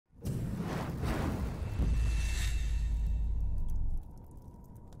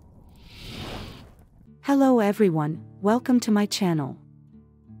Hello everyone, welcome to my channel.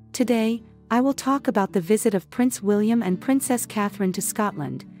 Today, I will talk about the visit of Prince William and Princess Catherine to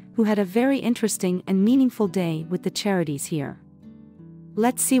Scotland, who had a very interesting and meaningful day with the Charities here.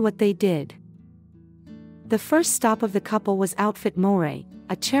 Let's see what they did. The first stop of the couple was Outfit Moray,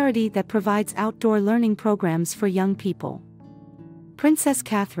 a charity that provides outdoor learning programs for young people. Princess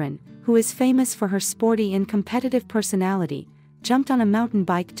Catherine, who is famous for her sporty and competitive personality, jumped on a mountain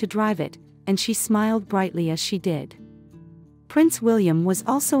bike to drive it, and she smiled brightly as she did. Prince William was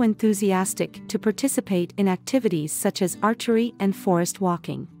also enthusiastic to participate in activities such as archery and forest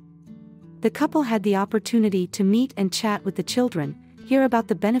walking. The couple had the opportunity to meet and chat with the children, hear about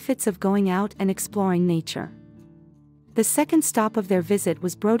the benefits of going out and exploring nature. The second stop of their visit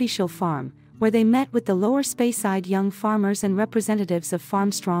was Brodyshill Farm, where they met with the Lower Speyside young farmers and representatives of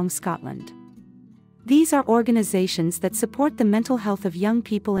Farmstrong Scotland. These are organizations that support the mental health of young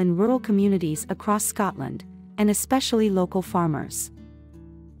people in rural communities across Scotland, and especially local farmers.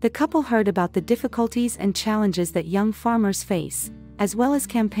 The couple heard about the difficulties and challenges that young farmers face, as well as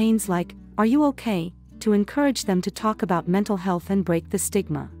campaigns like, "Are You OK?" to encourage them to talk about mental health and break the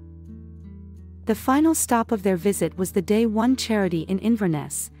stigma. The final stop of their visit was the Day 1 charity in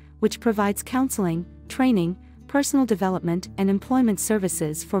Inverness, which provides counseling, training, personal development and employment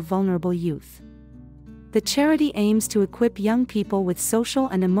services for vulnerable youth. The charity aims to equip young people with social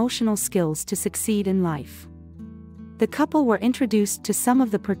and emotional skills to succeed in life. The couple were introduced to some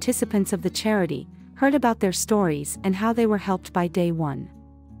of the participants of the charity, heard about their stories and how they were helped by Day 1.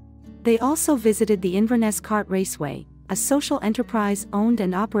 They also visited the Inverness Kart Raceway, a social enterprise owned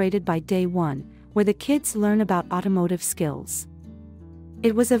and operated by Day 1, where the kids learn about automotive skills.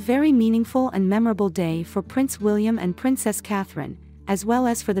 It was a very meaningful and memorable day for Prince William and Princess Catherine, as well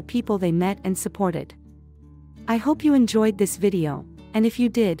as for the people they met and supported. I hope you enjoyed this video, and if you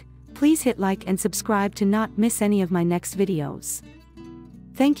did, please hit like and subscribe to not miss any of my next videos.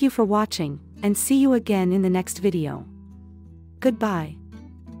 Thank you for watching, and see you again in the next video. Goodbye.